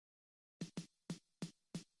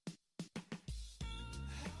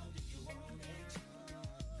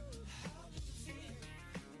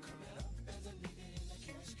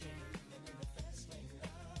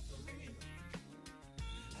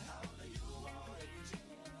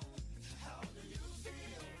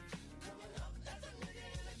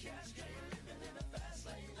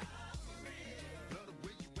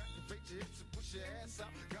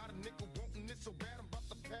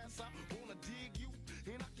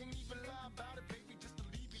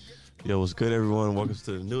Yo, what's good, everyone? Welcome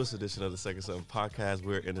to the newest edition of the Second Son podcast.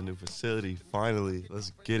 We're in a new facility. Finally,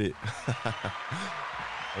 let's get it.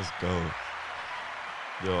 Let's go.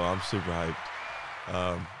 Yo, I'm super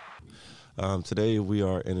hyped. Today we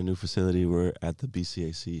are in a new facility. We're at the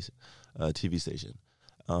BCAC TV station,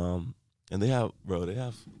 and they have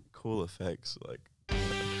cool effects like.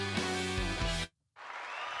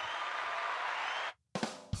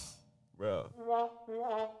 Bro.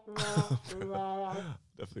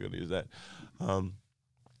 Definitely gonna use that.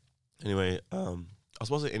 Anyway, I was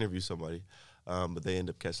supposed to interview somebody, but they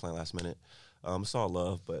ended up canceling last minute. It's all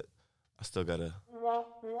love, but I still gotta.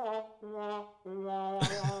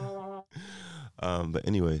 But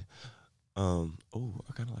anyway, I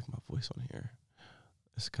kind of like my voice on here.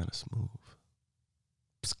 It's kind of smooth.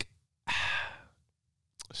 Psk.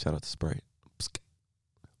 Shout out to Sprite. Psk.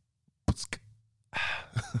 Psk.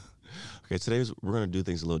 Okay, we're going to do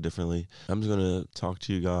things a little differently. I'm just going to talk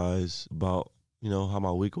to you guys about, how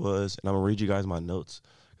my week was, and I'm going to read you guys my notes,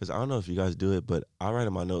 because I don't know if you guys do it, but I write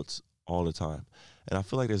in my notes all the time, and I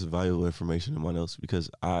feel like there's valuable information in my notes because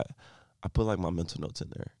I put like my mental notes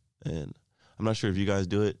in there, and I'm not sure if you guys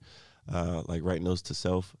do it, like write notes to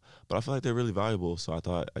self, but I feel like they're really valuable, so I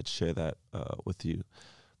thought I'd share that with you.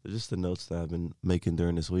 They're just the notes that I've been making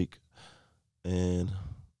during this week, and,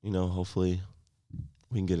 hopefully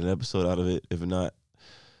we can get an episode out of it. If not,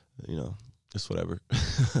 just whatever.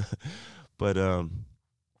 But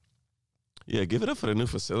yeah, give it up for the new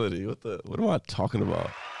facility. What am I talking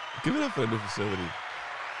about? Give it up for the new facility.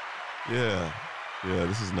 Yeah,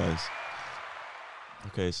 this is nice.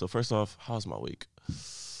 Okay, so first off, how's my week?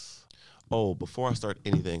 Oh, before I start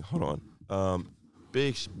anything, hold on.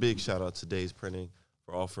 Big shout out to Days Printing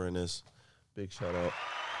for offering this. Big shout out.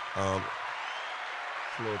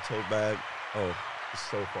 Little tote bag. Oh, it's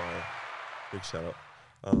so fire. Big shout out.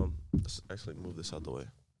 Let's actually move this out the way.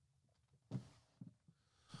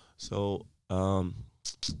 So, let's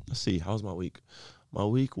see. How was my week? My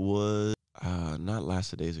week was not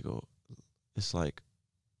last 2 days ago. It's a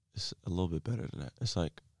little bit better than that. It's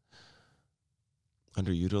like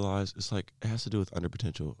underutilized. It's like it has to do with under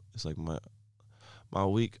potential. It's like my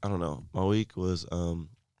week. I don't know. My week was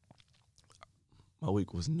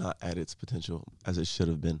not at its potential as it should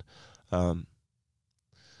have been.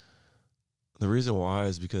 The reason why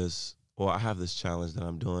is because, I have this challenge that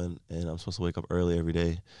I'm doing, and I'm supposed to wake up early every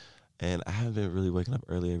day, and I haven't been really waking up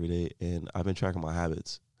early every day, and I've been tracking my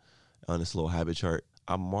habits on this little habit chart.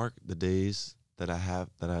 I mark the days that I have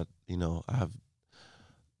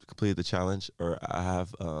completed the challenge, or I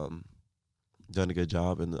have done a good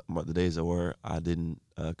job, and the days where I didn't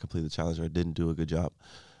complete the challenge or didn't do a good job.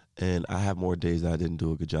 And I have more days that I didn't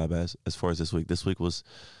do a good job as far as this week. This week was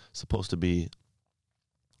supposed to be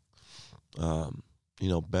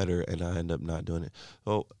better, and I ended up not doing it.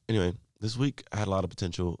 So anyway, this week I had a lot of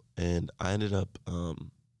potential, and I ended up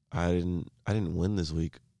I didn't win this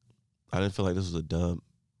week. I didn't feel like this was a dub.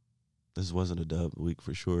 This wasn't a dub week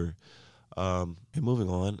for sure. And moving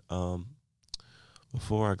on,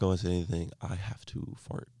 before I go into anything, I have to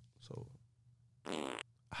fart. So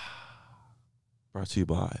brought to you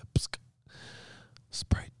by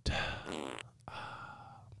Sprite.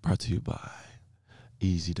 Brought to you by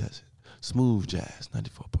Easy Does It. Smooth Jazz,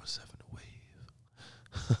 94.7 The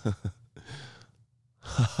Wave.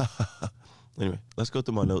 Anyway, let's go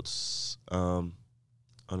through my notes. I don't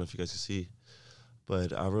know if you guys can see,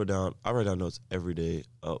 but I write down notes every day.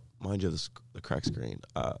 Oh, mind you, the crack screen.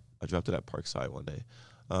 I dropped it at Parkside one day.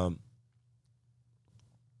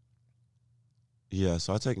 Yeah,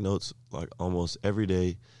 so I take notes like almost every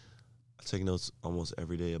day. I take notes almost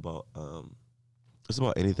every day about it's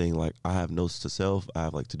about anything. Like I have notes to self. I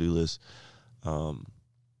have like to-do lists. I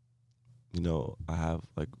have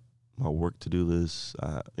like my work to-do list.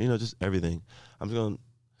 Just everything. I'm just gonna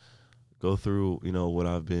go through what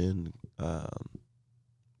I've been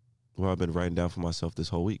writing down for myself this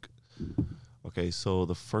whole week. Okay, so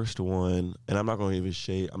the first one, and I'm not gonna even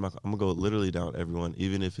shade. I'm gonna go literally down everyone,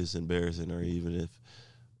 even if it's embarrassing or even if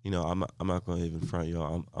I'm not gonna even front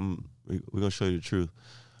y'all. We're gonna show you the truth.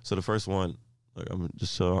 So the first one. Like I'm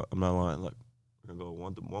not lying. Like we're gonna go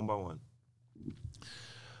one by one.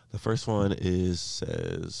 The first one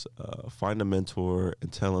says find a mentor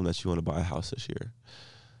and tell them that you want to buy a house this year.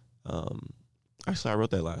 Actually, I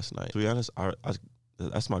wrote that last night. To be honest,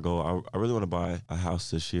 that's my goal. I really want to buy a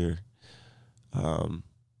house this year.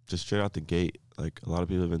 Just straight out the gate. Like a lot of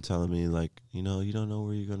people have been telling me, like you don't know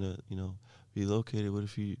where you're gonna be located. What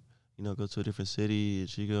if you go to a different city?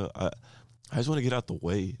 And I just want to get out the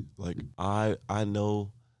way. Like I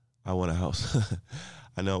know I want a house.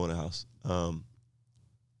 I know I want a house.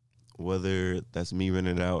 whether that's me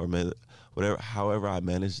renting it out or whatever, however I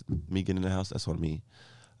manage me getting the house, that's on me.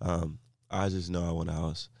 I just know I want a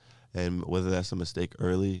house, and whether that's a mistake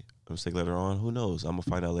early, a mistake later on, who knows? I'm gonna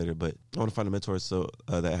find out later. But I want to find a mentor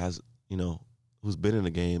that has, who's been in the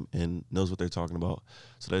game and knows what they're talking about,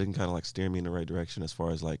 so they can kind of like steer me in the right direction as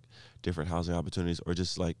far as like different housing opportunities, or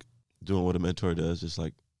just like doing what a mentor does, just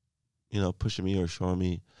like, pushing me or showing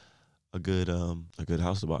me a good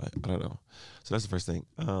house to buy. I don't know. So that's the first thing.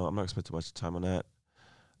 I'm not gonna spend too much time on that.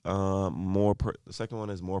 The second one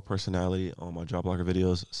is more personality on my Drop Locker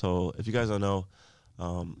videos. So if you guys don't know,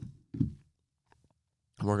 I'm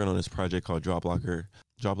working on this project called Drop Locker.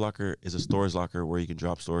 Drop Locker is a storage locker where you can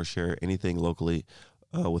drop, store, share anything locally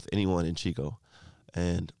with anyone in Chico.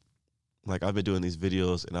 And like, I've been doing these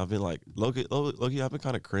videos, and I've been like, Loki, I've been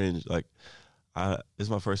kind of cringe. Like, this is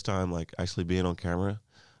my first time like actually being on camera.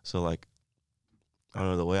 So like, I don't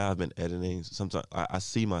know, the way I've been editing, sometimes I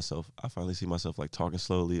finally see myself like talking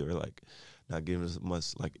slowly, or like not giving as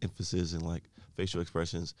much like emphasis and like facial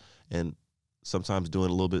expressions, and sometimes doing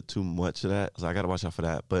a little bit too much of that. So I got to watch out for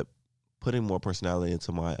that. But putting more personality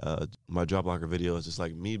into my Drop Locker video is just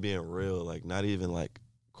like me being real, like not even like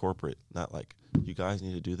corporate, not like you guys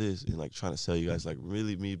need to do this and like trying to sell you guys, like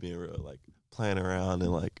really me being real, like playing around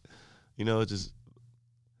and like, just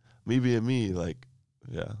me being me, like,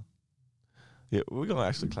 yeah. Yeah, we're going to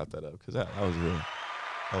actually clap that up because that was real.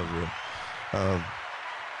 That was real.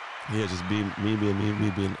 Yeah, just me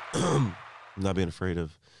being not being afraid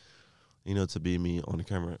of, to be me on the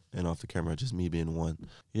camera and off the camera, just me being one.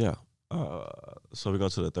 Yeah. So we go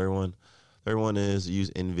to the third one. Third one is use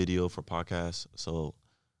InVideo for podcasts. So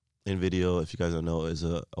InVideo, if you guys don't know, is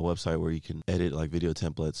a website where you can edit like video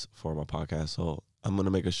templates for my podcast. So I'm going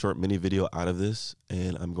to make a short mini video out of this,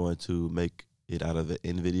 and I'm going to make it out of the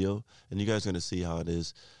InVideo, and you guys are going to see how it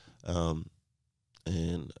is. Yeah,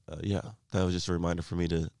 that was just a reminder for me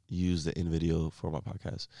to use the InVideo for my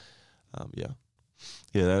podcast.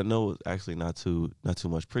 That note actually not too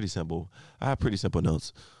much, pretty simple. I have pretty simple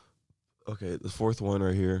notes. Okay, the fourth one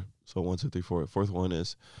right here. So 1, 2, 3, 4. Fourth one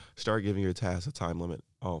is start giving your tasks a time limit.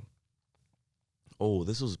 Oh,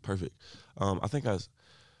 this was perfect. I think I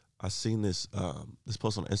seen this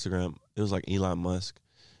post on Instagram. It was like Elon Musk.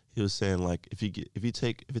 He was saying like if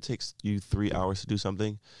it takes you 3 hours to do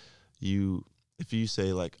something, if you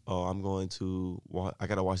say like, oh, I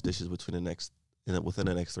gotta wash dishes within the next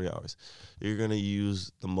 3 hours, you're gonna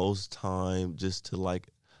use the most time just to like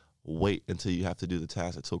wait until you have to do the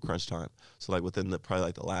task until crunch time. So like within probably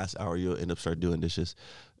like the last hour, you'll end up start doing dishes.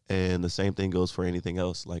 And the same thing goes for anything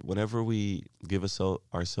else. Like whenever we give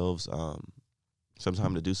ourselves some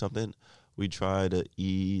time to do something, we try to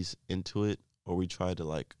ease into it, or we try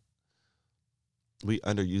to we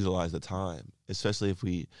underutilize the time, especially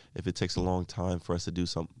if it takes a long time for us to do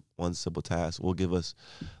one simple task. We'll give us,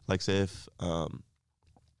 like, say if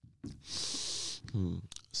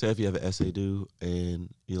you have an essay due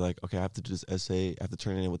and you're like, okay, I have to do this essay, I have to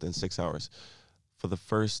turn it in within 6 hours. For the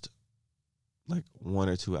first 1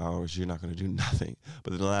 or 2 hours, you're not going to do nothing.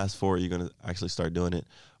 But in the last 4, you're going to actually start doing it,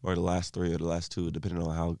 or the last 3 or the last 2, depending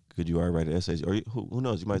on how good you are at writing essays. Or who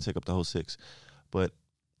knows, you might take up the whole 6. But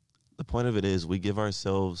the point of it is we give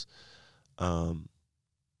ourselves, what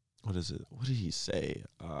is it? What did he say?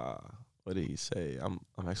 I'm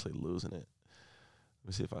actually losing it. Let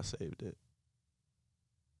me see if I saved it.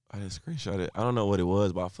 I didn't screenshot it. I don't know what it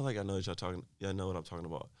was, but I feel like I know what I know what I'm talking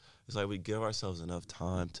about. It's like we give ourselves enough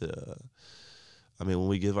time when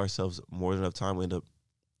we give ourselves more than enough time, we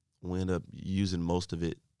end up using most of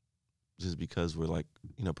it just because we're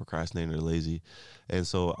procrastinating or lazy. And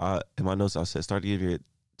so in my notes, I said, start to give your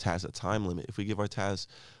task a time limit. If we give our task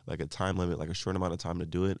a time limit, a short amount of time to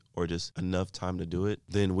do it, or just enough time to do it,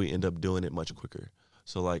 then we end up doing it much quicker.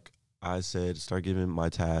 So I said, start giving my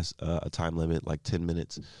task a time limit, 10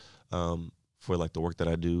 minutes, for the work that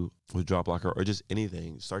I do with Drop Locker or just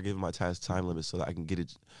anything. Start giving my task time limits so that I can get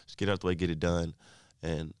it out the way, get it done,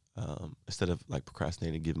 and instead of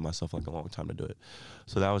procrastinating, giving myself a long time to do it.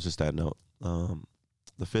 So that was just that note.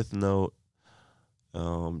 The fifth note,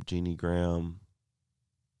 Jeannie Graham.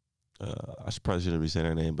 I probably shouldn't be saying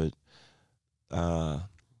her name, but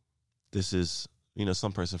this is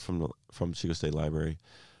some person from Chico State Library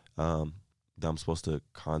that I'm supposed to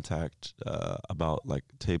contact about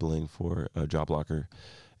tabling for Drop Locker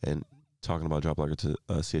and talking about Drop Locker to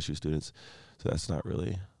CSU students. So that's not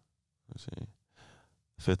really. Let's see.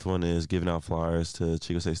 Fifth one is giving out flyers to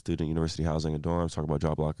Chico State student university housing and dorms. Talk about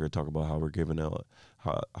Drop Locker. Talk about how we're giving out,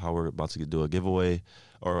 how we're about to do a giveaway,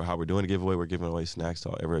 or how we're doing a giveaway. We're giving away snacks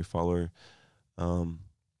to every follower. So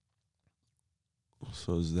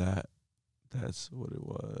is that That's what it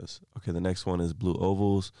was. Okay, the next one is Blue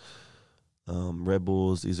Ovals, Red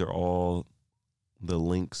Bulls. These are all the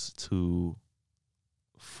links to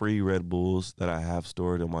free Red Bulls that I have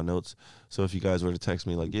stored in my notes. So if you guys were to text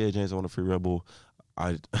me like, yeah, James, I want a free Red Bull,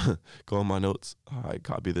 I'd go in my notes, I'd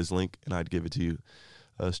copy this link, and I'd give it to you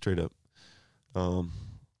straight up. And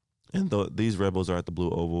these Red Bulls are at the Blue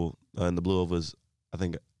Oval. And the Blue Oval is, I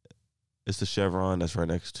think, it's the Chevron that's right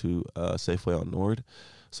next to Safeway on Nord.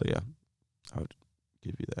 So, yeah, I would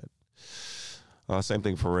give you that. Same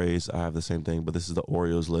thing for Ray's. I have the same thing, but this is the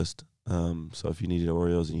Oreos list. So if you needed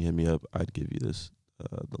Oreos and you hit me up, I'd give you the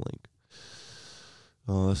link.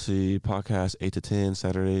 Let's see. Podcast 8 to 10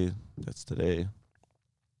 Saturday. That's today.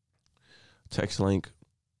 Text link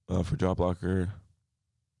for Drop Locker.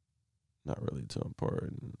 Not really too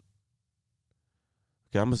important.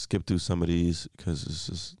 Okay, I'm gonna skip through some of these because it's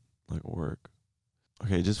just like work.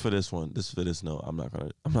 Okay, just for this one, note, I'm not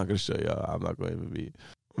gonna show y'all. I'm not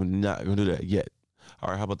gonna do that yet. All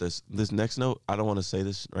right, how about this? This next note, I don't want to say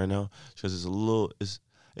this right now because it's a little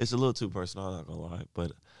too personal. I'm not gonna lie,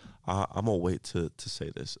 but I'm gonna wait to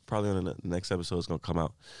say this. Probably on the next episode, it's gonna come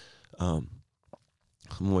out. I'm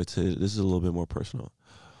gonna wait to. This is a little bit more personal.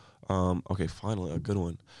 Okay, finally a good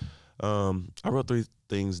one. I wrote 3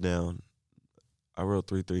 things down.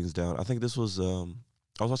 I think this was I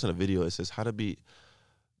was watching a video. It says how to be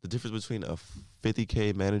the difference between a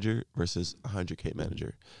 50K manager versus a 100K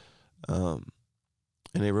manager. And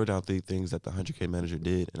they wrote down 3 things that the 100K manager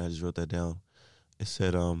did, and I just wrote that down. It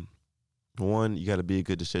said, 1, you got to be a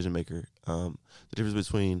good decision maker. The difference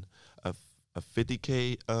between a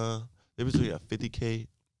 50K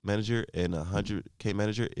manager and a 100K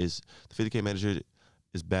manager is the 50K manager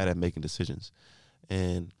is bad at making decisions,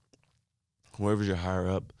 and whoever's your higher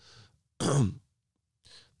up,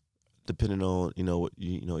 depending on what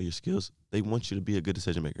your skills, they want you to be a good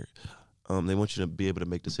decision maker. They want you to be able to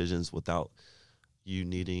make decisions without you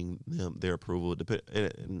needing their approval.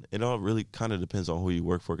 And it all really kind of depends on who you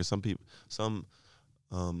work for. Because some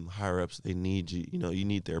higher ups, they need you. You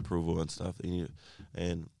need their approval and stuff.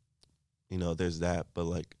 There's that. But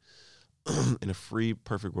like in a free,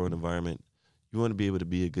 perfect world environment, you want to be able to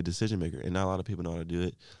be a good decision maker, and not a lot of people know how to do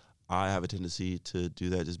it. I have a tendency to do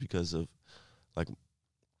that just because of like.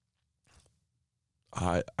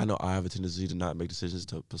 I know I have a tendency to not make decisions,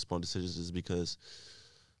 to postpone decisions, just because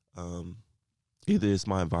either it's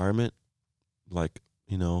my environment, like,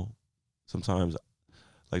 sometimes,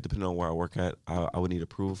 like, depending on where I work at, I would need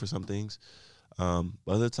approval for some things. But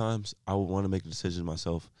other times, I would want to make the decision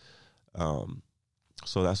myself.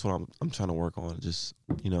 So that's what I'm trying to work on. Just,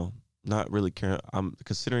 not really caring. I'm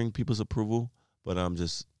considering people's approval, but I'm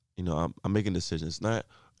just, I'm making decisions. And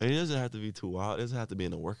it doesn't have to be too wild. It doesn't have to be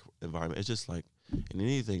in a work environment. It's just like in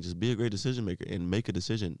anything, just be a great decision maker and make a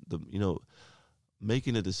decision.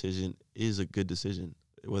 Making a decision is a good decision,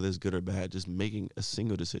 whether it's good or bad. Just making a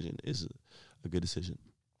single decision is a good decision.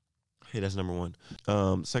 Hey, that's number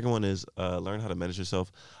 1. Second one is learn how to manage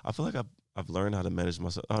yourself. I feel like I've learned how to manage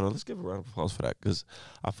myself. I don't know. Let's give a round of applause for that, because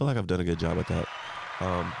I feel like I've done a good job at that.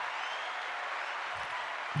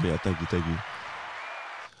 Yeah, thank you.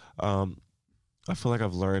 I feel like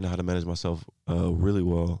I've learned how to manage myself really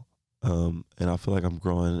well, and I feel like I'm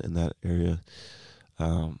growing in that area.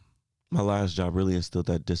 My last job really instilled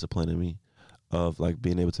that discipline in me of like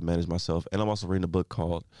being able to manage myself, and I'm also reading a book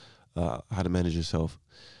called How to Manage Yourself,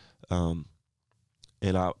 and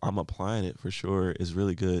I'm applying it for sure. It's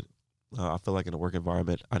really good. I feel like in a work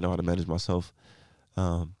environment, I know how to manage myself.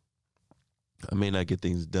 I may not get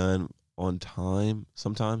things done on time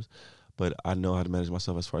sometimes, but I know how to manage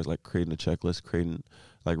myself as far as like creating a checklist, creating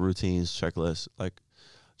like routines, checklists, like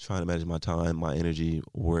trying to manage my time, my energy,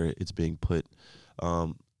 where it's being put,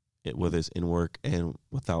 whether it's in work and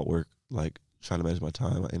without work, like trying to manage my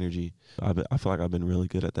time, my energy. I feel like I've been really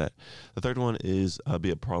good at that. The third one is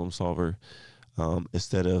be a problem solver. Number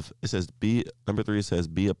 3, it says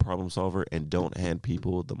be a problem solver and don't hand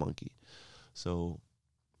people the monkey. So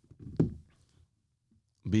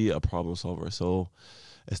be a problem solver. So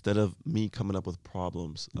instead of me coming up with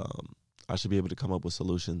problems, I should be able to come up with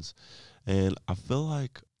solutions. And I feel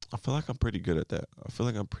like I'm pretty good at that. I feel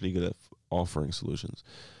like I'm pretty good at offering solutions,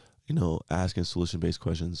 asking solution-based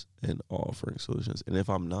questions and offering solutions. And if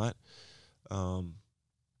I'm not, I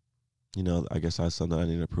guess that's something I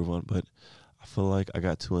need to improve on. But I feel like I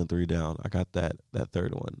got 2 and 3 down. I got that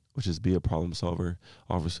third one, which is be a problem solver,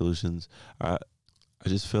 offer solutions. I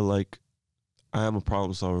just feel like I am a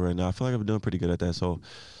problem solver right now. I feel like I'm doing pretty good at that. So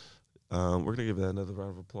we're going to give that another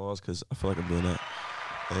round of applause, because I feel like I'm doing that.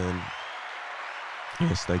 And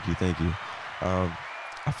yes, thank you.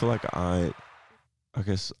 I feel like I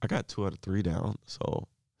guess I got 2 out of 3 down. So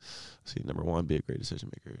let's see, number 1, be a great decision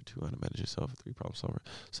maker. 2, how to manage yourself. 3, problem solver.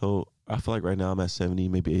 So I feel like right now I'm at 70,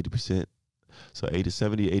 maybe 80%. So 80,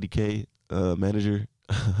 70, 80K manager.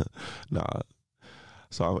 Nah.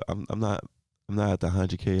 So I'm not at the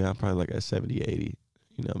 100K. I'm probably like at 70, 80.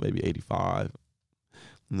 You know, maybe 85.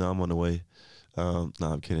 No, I'm on the way. No,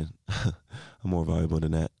 I'm kidding. I'm more valuable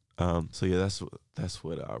than that. So yeah, that's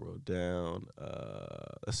what I wrote down.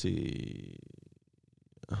 Let's see.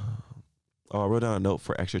 Oh, I wrote down a note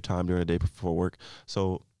for extra time during the day before work.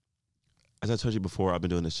 So as I told you before, I've been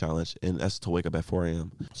doing this challenge, and that's to wake up at 4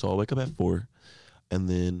 a.m. So I'll wake up at 4, and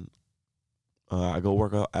then I go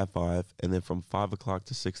work out at 5, and then from 5 o'clock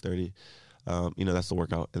to 6:30, you know, that's the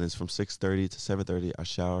workout. And then from 6:30 to 7:30, I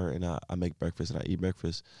shower and I make breakfast and I eat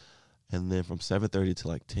breakfast. And then from 7:30 to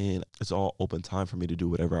like 10, it's all open time for me to do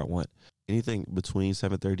whatever I want. Anything between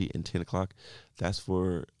 7:30 and 10 o'clock, that's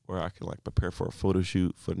for where I can like prepare for a photo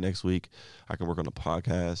shoot for the next week. I can work on a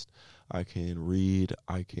podcast. I can read.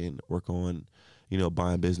 I can work on, you know,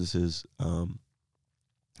 buying businesses.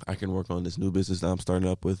 I can work on this new business that I'm starting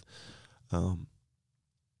up with.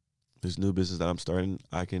 This new business that I'm starting,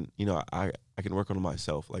 I can, you know, I can work on it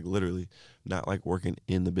myself, like literally, not like working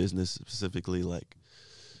in the business specifically, like,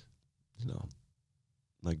 you know,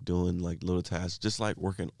 like doing like little tasks, just like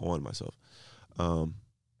working on myself,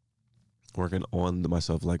 working on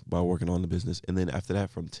myself, like by working on the business. And then after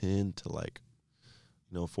that, from 10 to like,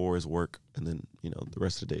 you know, 4 is work. And then, you know, the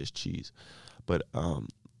rest of the day is cheese. But,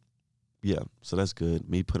 yeah, so that's good.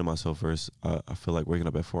 Me putting myself first. I feel like waking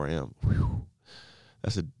up at 4 a.m. Whew,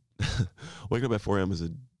 that's a waking up at 4 a.m.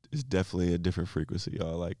 is definitely a different frequency,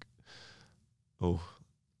 y'all. Like, oh,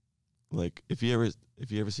 like if you ever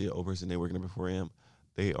see an old person, they waking up at 4 a.m.,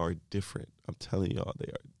 they are different. I'm telling y'all,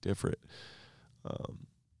 they are different.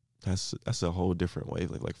 That's a whole different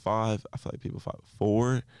wave. Like 5, I feel like people 5.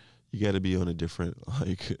 4, you got to be on a different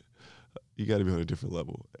you got to be on a different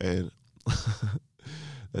level, and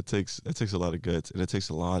that takes a lot of guts, and it takes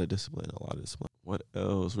a lot of discipline. What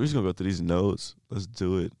else? We're just gonna go through these notes. Let's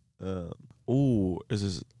do it. Is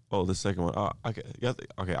this? Oh, the second one. Okay, yeah,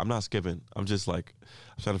 okay. I'm not skipping. I'm just like,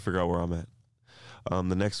 I'm trying to figure out where I'm at.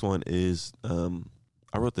 The next one is,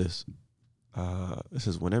 I wrote this. It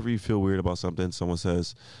says, whenever you feel weird about something, someone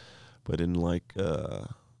says, but in like,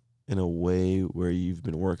 in a way where you've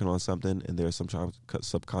been working on something and they're sometimes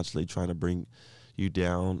subconsciously trying to bring you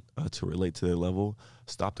down to relate to their level,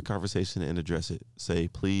 stop the conversation and address it. Say,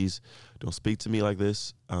 please don't speak to me like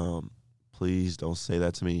this. Please don't say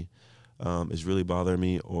that to me. It's really bothering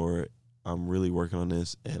me, or I'm really working on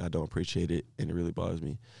this and I don't appreciate it and it really bothers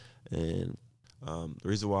me. And the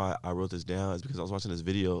reason why I wrote this down is because I was watching this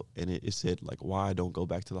video and it said like why I don't go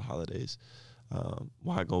back to the holidays.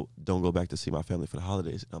 Why I don't go back to see my family for the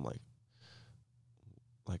holidays. And I'm like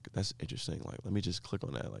that's interesting. Like let me just click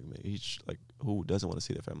on that. Like who doesn't want to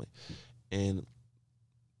see their family? And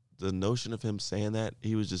the notion of him saying that,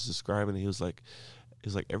 he was just describing it. He was like,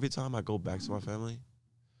 it's like every time I go back to my family,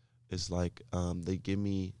 it's like they give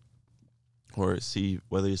me, or see,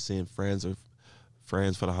 whether you're seeing friends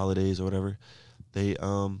for the holidays or whatever, they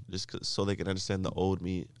just so they can understand the old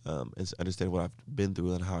me and understand what I've been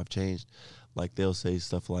through and how I've changed. Like they'll say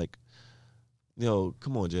stuff like, "Yo,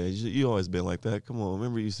 come on, Jay, you always been like that. Come on,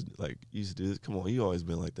 remember you used to do this. Come on, you always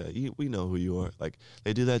been like that. We know who you are." Like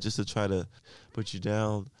they do that just to try to put you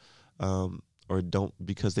down, or don't,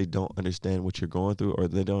 because they don't understand what you're going through, or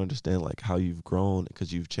they don't understand like how you've grown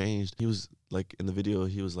because you've changed. He was like, in the video,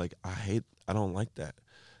 he was like, I don't like that.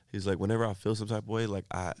 He's like, whenever I feel some type of way, like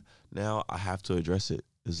I have to address it.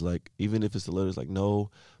 It's like, even if it's a little, it's like,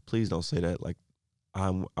 no, please don't say that. Like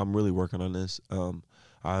I'm really working on this.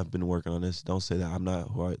 I've been working on this. Don't say that. I'm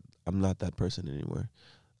not that person anymore.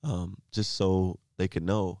 Just so they can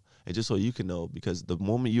know, and just so you can know, because the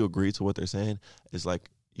moment you agree to what they're saying, it's like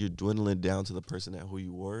you're dwindling down to the person that who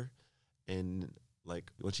you were. And like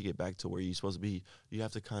once you get back to where you're supposed to be, you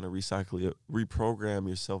have to kind of reprogram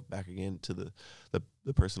yourself back again to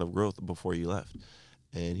the person of growth before you left.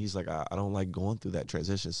 And he's like, I don't like going through that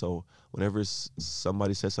transition. So whenever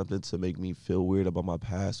somebody says something to make me feel weird about my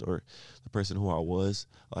past or the person who I was,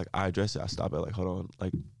 like I address it. I stop it. Like, hold on,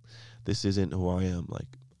 like this isn't who I am. Like,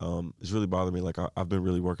 it's really bothering me. Like I've been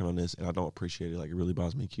really working on this and I don't appreciate it. Like it really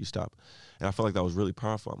bothers me. Can you stop? And I felt like that was really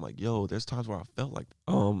powerful. I'm like, yo, there's times where I felt like,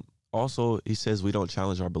 also, he says we don't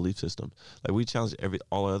challenge our belief system. Like we challenge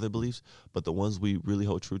all our other beliefs, but the ones we really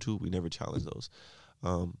hold true to, we never challenge those.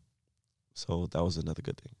 So that was another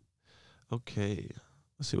good thing. Okay,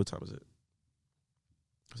 let's see, what time is it?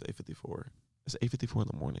 It's 8:54. It's 8:54 in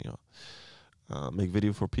the morning, y'all. Make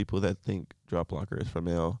video for people that think drop blocker is for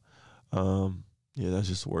male. Yeah, that's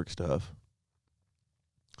just work stuff.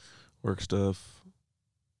 Work stuff.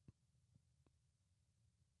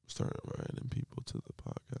 Starting inviting people to the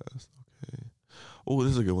podcast. Okay. Oh,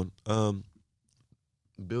 this is a good one.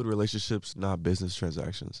 Build relationships, not business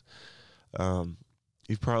transactions. Um,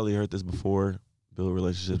 you've probably heard this before. Build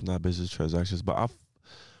relationships, not business transactions. But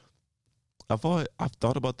I've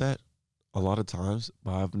thought about that a lot of times,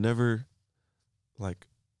 but I've never like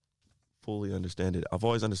fully understand it. I've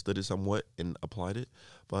always understood it somewhat and applied it,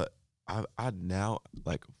 but I now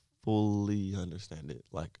like fully understand it.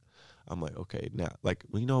 Like I'm like, okay, now like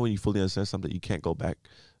when you fully understand something, you can't go back.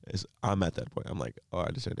 I'm at that point. I'm like, oh, I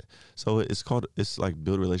understand it. So it's like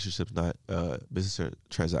build relationships, not business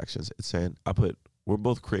transactions. It's saying we're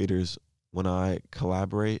both creators. When I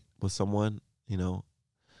collaborate with someone,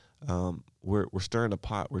 we're stirring a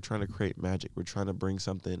pot. We're trying to create magic. We're trying to bring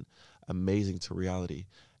something amazing to reality.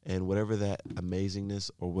 And whatever that amazingness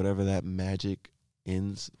or whatever that magic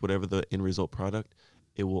ends, whatever the end result product,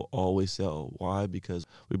 it will always sell. Why? Because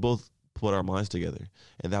we both put our minds together,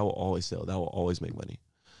 and that will always sell. That will always make money.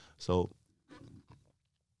 So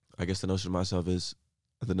I guess the notion of this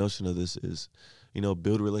is,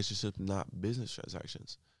 build relationships, not business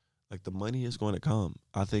transactions. Like the money is going to come.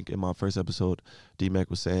 I think in my first episode, D-Mac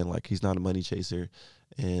was saying like he's not a money chaser,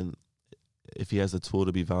 and if he has the tool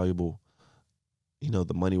to be valuable,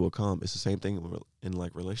 the money will come. It's the same thing in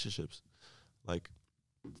like relationships. Like,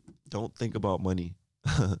 don't think about money.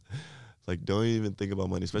 Like, don't even think about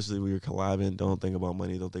money, especially when you're collabing. Don't think about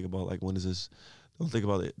money. Don't think about like when is this. Don't think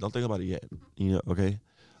about it. Don't think about it yet. Okay.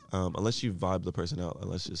 Unless you vibe the person out,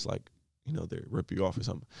 unless it's like they rip you off or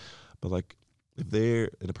something. But like, if they're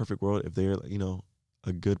in a perfect world, if they're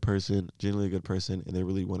a good person, genuinely a good person, and they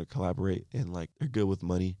really want to collaborate and like they're good with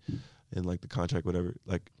money and like the contract, whatever,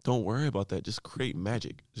 like don't worry about that. Just create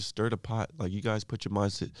magic. Just stir the pot. Like you guys put your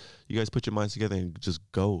minds together and just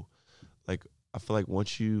go. Like I feel like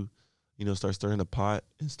once you start stirring the pot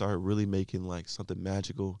and start really making like something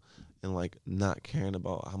magical and like not caring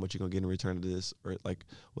about how much you're gonna get in return to this or like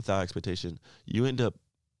without expectation, you end up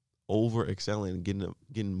over excelling and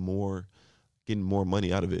getting more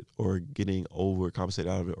money out of it, or getting overcompensated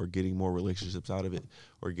out of it, or getting more relationships out of it,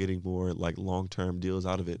 or getting more like long-term deals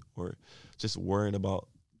out of it, or just worrying about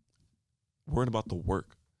the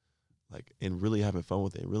work, like, and really having fun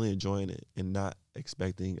with it, really enjoying it, and not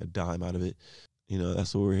expecting a dime out of it.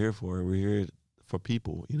 That's what we're here for. We're here for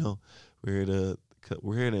people. We're here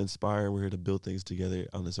to inspire. We're here to build things together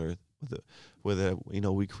on this earth.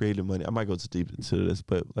 We created money. I might go too deep into this,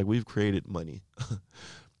 but like we've created money.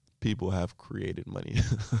 People have created money.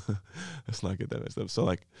 Let's not get that messed up. So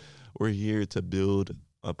like we're here to build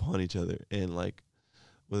upon each other, and like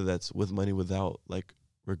whether that's with money, without, like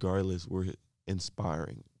regardless, we're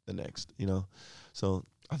inspiring the next, So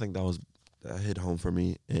I think that hit home for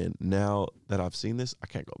me. And now that I've seen this, I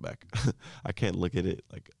can't go back. I can't look at it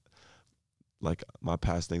like my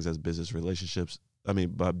past things as business relationships. I mean,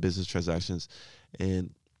 by business transactions.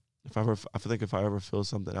 And I feel like if I ever fill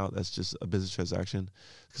something out that's just a business transaction,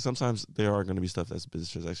 because sometimes there are going to be stuff that's a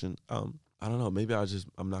business transaction. I don't know. Maybe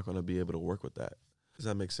I'm not going to be able to work with that. Does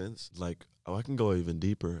that make sense? Like, I can go even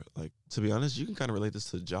deeper. Like, to be honest, you can kind of relate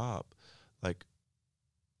this to a job. Like,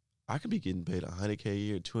 I could be getting paid $100K a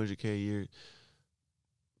year, $200K a year,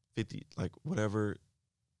 50, like whatever,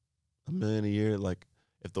 $1 million a year. Like,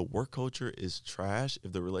 if the work culture is trash,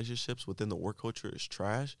 if the relationships within the work culture is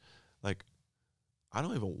trash, like, I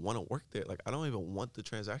don't even want to work there. Like, I don't even want the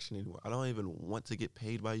transaction anymore. I don't even want to get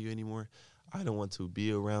paid by you anymore. I don't want to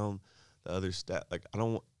be around the other staff. Like, I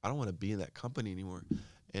don't want to be in that company anymore.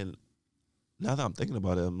 And now that I'm thinking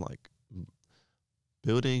about it, I'm like,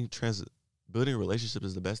 building relationships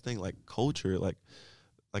is the best thing. Like culture, like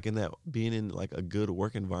in that, being in like a good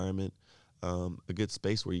work environment, a good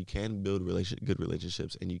space where you can build good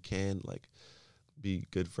relationships, and you can like be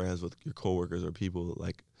good friends with your coworkers or people,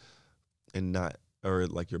 like, and not, or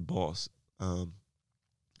like your boss, and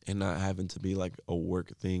not having to be like a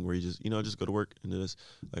work thing where you just go to work and do this.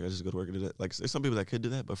 Like, I just go to work and do that. Like, there's some people that could do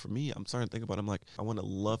that, but for me, I'm starting to think about it. I'm like, I want to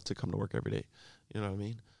love to come to work every day. You know what I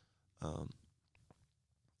mean?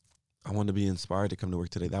 I want to be inspired to come to work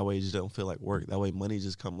today. That way, you just don't feel like work. That way, money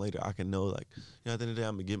just come later. I can know, like, at the end of the day,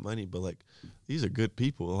 I'm gonna get money, but like, these are good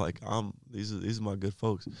people. Like, these are my good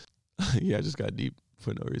folks. Yeah, I just got deep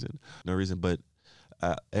for no reason. But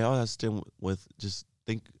it all has to do with just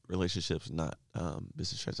think relationships, not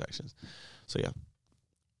business transactions. So yeah,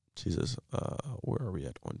 Jesus, where are we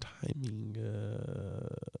at on timing?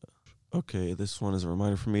 Okay, this one is a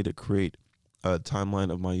reminder for me to create a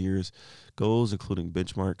timeline of my year's goals, including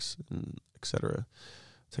benchmarks and etc.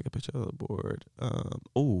 Take a picture of the board.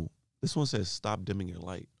 This one says stop dimming your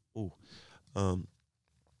light. Ooh. Um,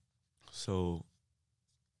 so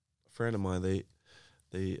a friend of mine, they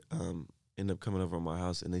end up coming over to my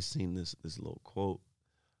house and they seen this little quote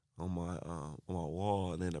on my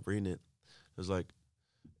wall, and they ended up reading it. It was like,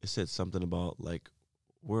 it said something about like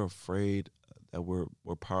we're afraid that we're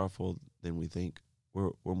powerful than we think.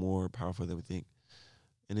 We're more powerful than we think,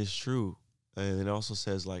 and it's true. And it also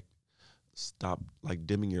says like stop like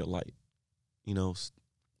dimming your light. You know,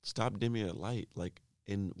 stop dimming your light. Like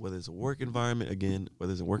in whether it's a work environment, again,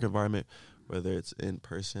 whether it's a work environment, whether it's in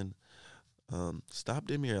person, stop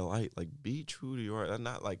dimming your light. Like be true to your art.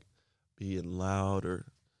 Not like being loud or,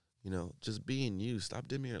 just being you. Stop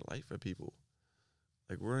dimming your light for people.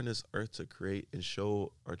 Like we're on this earth to create and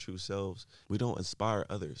show our true selves. We don't inspire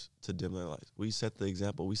others to dim their lights. We set the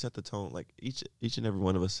example. We set the tone. Like each and every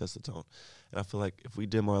one of us sets the tone. And I feel like if we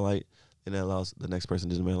dim our light, then that allows the next person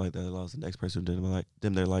to dim their light. That allows the next person to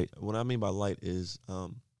dim their light. What I mean by light is,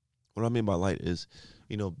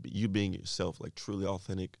 you being yourself, like truly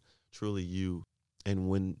authentic, truly you. And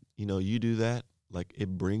when you do that, like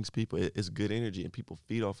it brings people. It's good energy, and people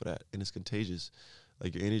feed off of that, and it's contagious.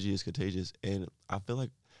 Like your energy is contagious, and I feel like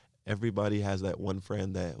everybody has that one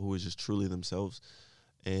friend who is just truly themselves,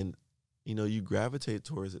 and you gravitate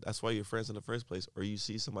towards it. That's why you're friends in the first place. Or you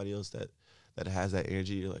see somebody else that has that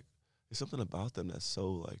energy. You're like, there's something about them that's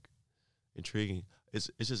so like intriguing. It's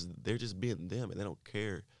just they're just being them, and they don't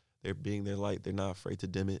care. They're being their light. They're not afraid to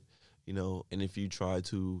dim it, And if you try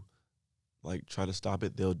to stop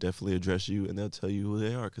it, they'll definitely address you, and they'll tell you who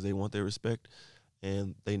they are because they want their respect.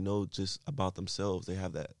 And they know just about themselves. They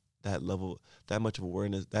have that level, that much of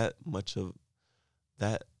awareness, that much of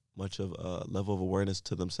level of awareness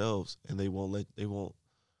to themselves, and they won't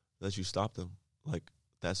let you stop them. Like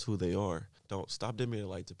that's who they are. Don't stop dimming your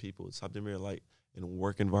light to people. Stop dimming your light in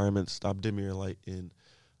work environments. Stop dimming your light in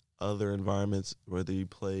other environments. Whether you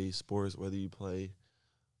play sports, whether you play,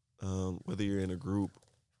 whether you're in a group,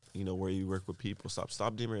 where you work with people.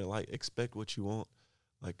 Stop dimming your light. Expect what you want,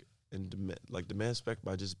 and demand respect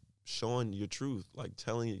by just showing your truth, like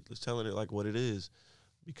telling it like what it is,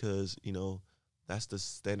 because that's the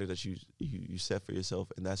standard that you set for yourself,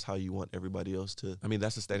 and that's how you want everybody else to. I mean,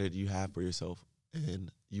 that's the standard you have for yourself,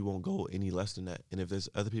 and you won't go any less than that. And if there's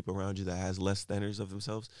other people around you that has less standards of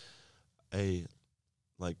themselves,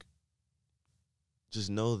 just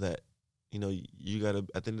know that you gotta,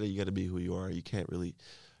 at the end of the day, you gotta be who you are. You can't really,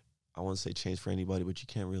 I want to say change for anybody, but you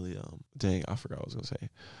can't really. Dang, I forgot what I was gonna say.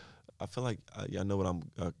 I feel like I know what I'm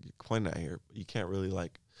pointing at here. You can't really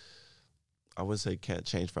I wouldn't say can't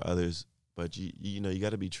change for others, but you got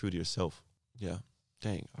to be true to yourself. Yeah.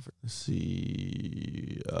 Dang. Let's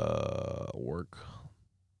see. Work.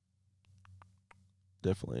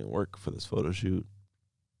 Definitely work for this photo shoot.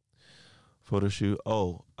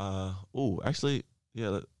 Actually,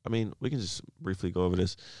 yeah. I mean, we can just briefly go over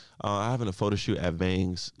this. I'm having a photo shoot at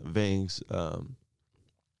Vang's Plants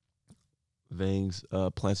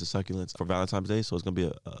and Succulents for Valentine's Day. So it's going to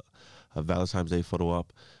be a Valentine's Day photo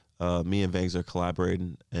op. Me and Vangs are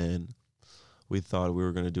collaborating, and we thought we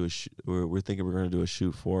were going to do we're thinking we're going to do a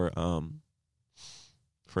shoot for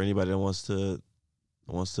anybody that wants to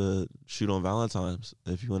shoot on Valentine's.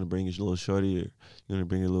 If you want to bring your little shorty, or you want to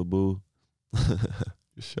bring your little boo, your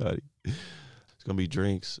shorty. It's going to be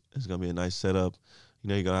drinks. It's going to be a nice setup.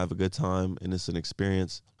 You're going to have a good time, and it's an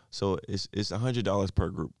experience. So it's $100 per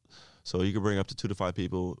group. So you can bring up to 2 to 5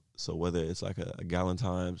 people. So whether it's like a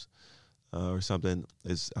Galentine's or something,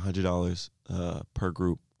 it's $100 per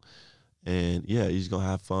group. And yeah, you're just going to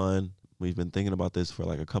have fun. We've been thinking about this for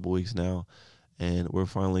like a couple weeks now, and we're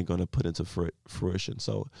finally going to put into fruition.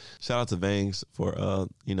 So shout out to Vangs for,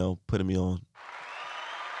 putting me on.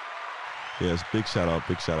 Yes, big shout out.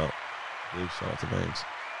 Big shout out to Vangs.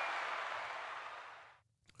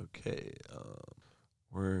 Okay.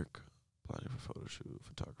 Work. Planning for photo shoot,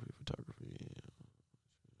 photography.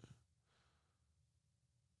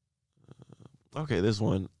 Okay, this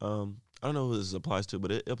one. I don't know who this applies to, but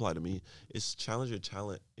it applied to me. It's challenge your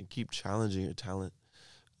talent and keep challenging your talent.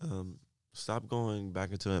 Stop going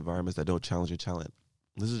back into environments that don't challenge your talent.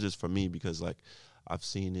 This is just for me because I've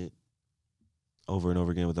seen it over and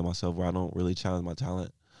over again within myself where I don't really challenge my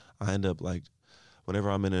talent. I end up whenever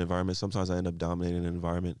I'm in an environment, sometimes I end up dominating an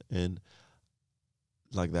environment, and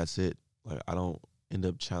that's it. I don't end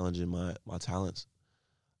up challenging my talents.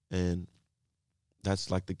 And that's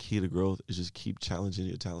the key to growth, is just keep challenging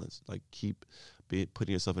your talents. Keep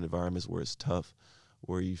putting yourself in environments where it's tough,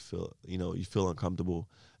 where you feel uncomfortable,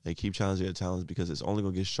 and keep challenging your talents, because it's only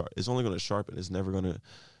going to get sharp. It's only going to sharpen. It's never going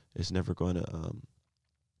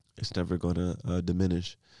to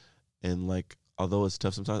diminish. And although it's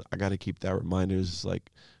tough sometimes, I got to keep that reminder. It's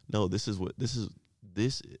like, no, this,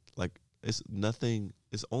 like, it's nothing,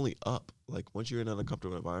 it's only up. Like, once you're in an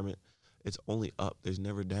uncomfortable environment, it's only up. There's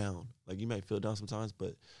never down. Like, you might feel down sometimes,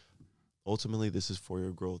 but ultimately this is for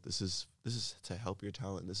your growth. This is to help your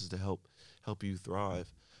talent. This is to help you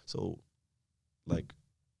thrive. So, like,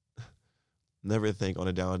 never think on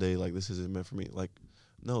a down day, like, this isn't meant for me. Like,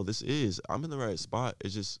 no, I'm in the right spot.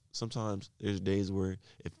 It's just sometimes there's days where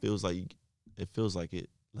it feels like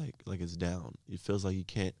it's down. It feels like you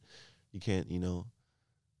can't,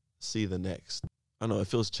 see the next. I don't know, it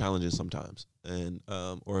feels challenging sometimes, and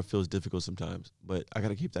or it feels difficult sometimes. But I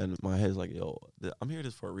gotta keep that in my head. It's like, yo, I'm here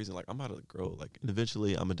just for a reason. Like, I'm about to grow. Like, and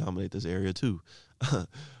eventually, I'm gonna dominate this area too. But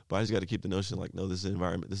I just gotta keep the notion, like, no, this is the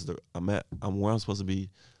environment. This is I'm where I'm supposed to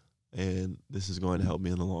be, and this is going to help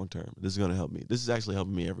me in the long term. This is going to help me. This is actually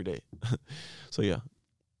helping me every day. So yeah,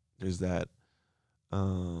 there's that.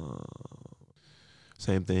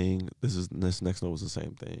 Same thing. This next note was the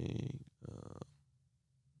same thing.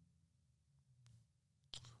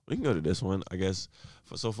 We can go to this one, I guess.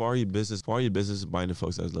 So for all you business-minded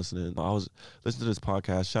folks that's listening, I was listening to this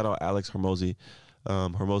podcast. Shout out Alex Hormozy,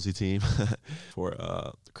 Hormozy team, for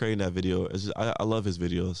creating that video. It's just, I love his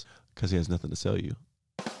videos because he has nothing to sell you.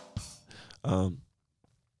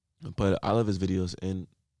 But I love his videos, and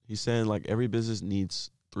he's saying, like, every business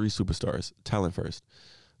needs 3 superstars. Talent first,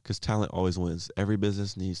 because talent always wins. Every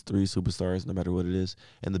business needs 3 superstars, no matter what it is,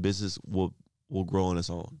 and the business will grow on its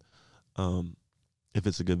own. If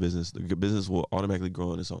it's a good business, the good business will automatically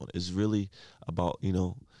grow on its own. It's really about,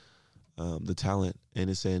 the talent. And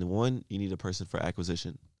it's saying, one, you need a person for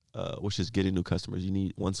acquisition, which is getting new customers. You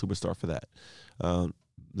need 1 superstar for that.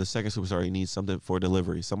 The second superstar, you need somebody for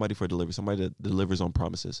delivery, somebody that delivers on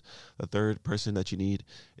promises. The third person that you need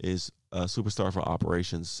is a superstar for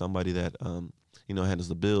operations, somebody that, handles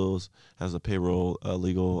the bills, has the payroll,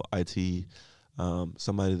 legal, IT,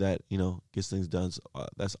 somebody that, gets things done,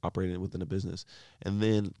 that's operating within a business. And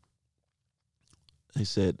then he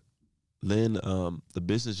said, the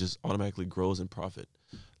business just automatically grows in profit.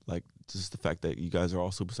 Like, just the fact that you guys are all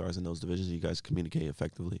superstars in those divisions, you guys communicate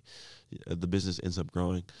effectively, the business ends up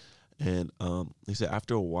growing. And he said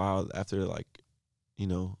after a while, after, like,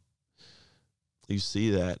 you see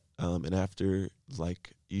that, and after,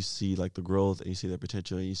 like, you see, like, the growth, and you see their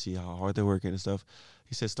potential, and you see how hard they're working and stuff,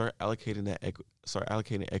 he said start allocating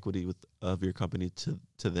equity of your company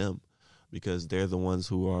to them, because they're the ones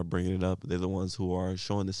who are bringing it up. They're the ones who are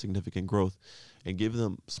showing the significant growth, and give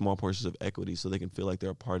them small portions of equity so they can feel like they're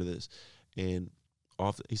a part of this. And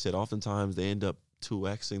he said oftentimes they end up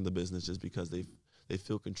 2Xing the business just because they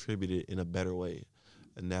feel contributed in a better way.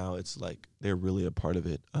 And now it's like they're really a part of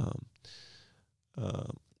it.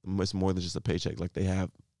 It's more than just a paycheck. Like, they have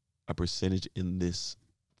a percentage in this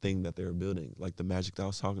thing that they're building. Like the magic that I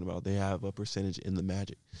was talking about, they have a percentage in the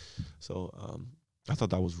magic. So I thought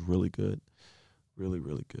that was really good. Really,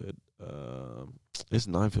 really good. It's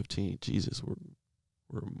 9:15. Jesus,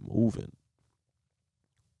 we're moving.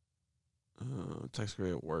 Text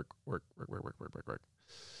grade at work. I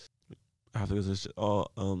have to go to this.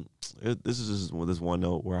 This is just this one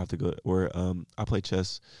note where I have to go. Where I play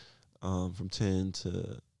chess from 10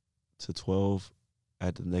 to 12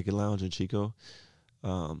 at the Naked Lounge in Chico.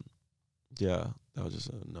 Yeah, that was just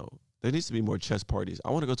a note. There needs to be more chess parties. I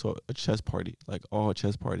want to go to a chess party, like all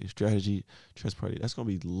chess party, strategy chess party. That's gonna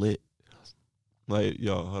be lit. Like,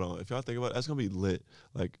 yo, hold on. If y'all think about it, that's gonna be lit.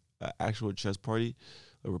 Like an actual chess party,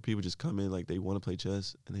 like, where people just come in, like, they want to play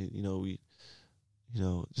chess, and they, we,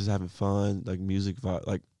 just having fun, like music vibe.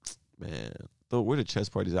 Like, man, where the chess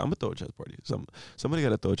parties at? I'm gonna throw a chess party. Somebody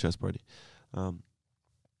gotta throw a chess party. Okay,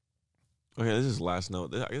 this is last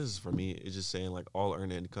note. I guess this is for me. It's just saying, like, all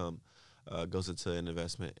earned income goes into an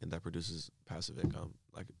investment, and that produces passive income.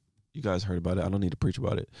 Like, you guys heard about it. I don't need to preach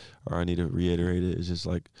about it, or I need to reiterate it. It's just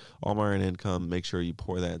like, all my earned income, make sure you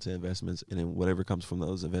pour that into investments, and then whatever comes from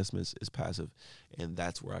those investments is passive. And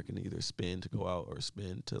that's where I can either spend to go out, or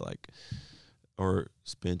spend to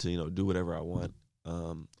do whatever I want,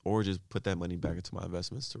 or just put that money back into my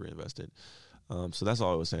investments to reinvest it. So that's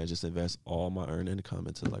all I was saying. Just invest all my earned income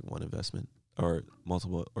into, like, one investment, or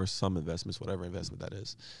multiple, or some investments, whatever investment that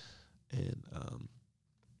is. And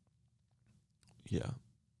yeah,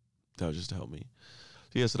 that was just to help me.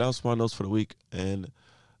 So yeah, so that was my notes for the week. And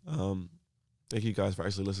thank you guys for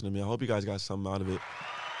actually listening to me. I hope you guys got something out of it.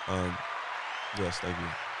 Yes, thank you.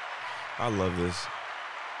 I love this.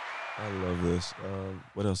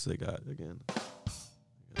 What else they got again?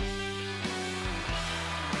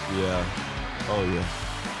 Yeah. Oh, yeah.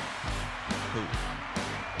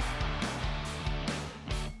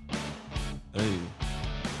 Hey.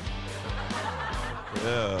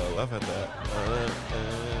 Yeah, laugh at that.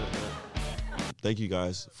 Thank you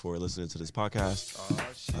guys for listening to this podcast.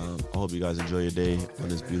 I hope you guys enjoy your day on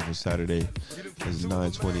this beautiful Saturday. It's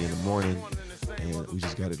 9:20 in the morning, and we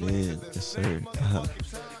just got it in. Yes, sir.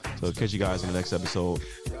 So catch you guys in the next episode.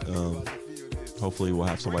 Hopefully we'll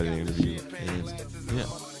have somebody to interview. And yeah,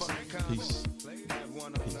 peace.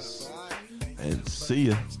 Peace. And see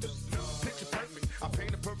ya.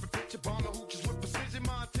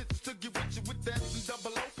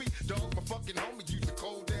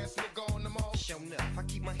 I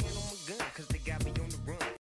keep my hand on my gun.